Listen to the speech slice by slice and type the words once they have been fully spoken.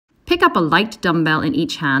pick up a light dumbbell in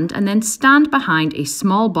each hand and then stand behind a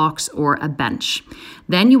small box or a bench.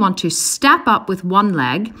 Then you want to step up with one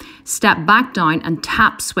leg, step back down and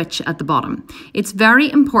tap switch at the bottom. It's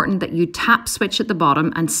very important that you tap switch at the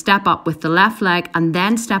bottom and step up with the left leg and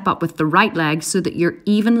then step up with the right leg so that you're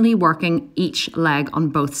evenly working each leg on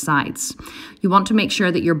both sides. You want to make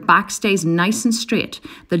sure that your back stays nice and straight.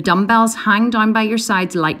 The dumbbells hang down by your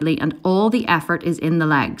sides lightly and all the effort is in the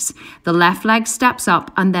legs. The left leg steps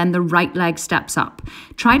up and then the right leg steps up.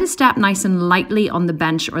 Try to step nice and lightly on the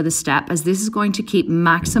bench or the step, as this is going to keep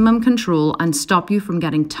maximum control and stop you from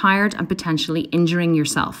getting tired and potentially injuring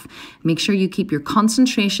yourself. Make sure you keep your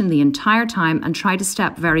concentration the entire time and try to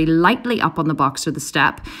step very lightly up on the box or the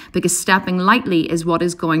step, because stepping lightly is what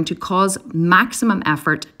is going to cause maximum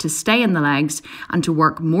effort to stay in the legs and to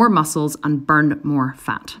work more muscles and burn more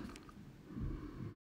fat.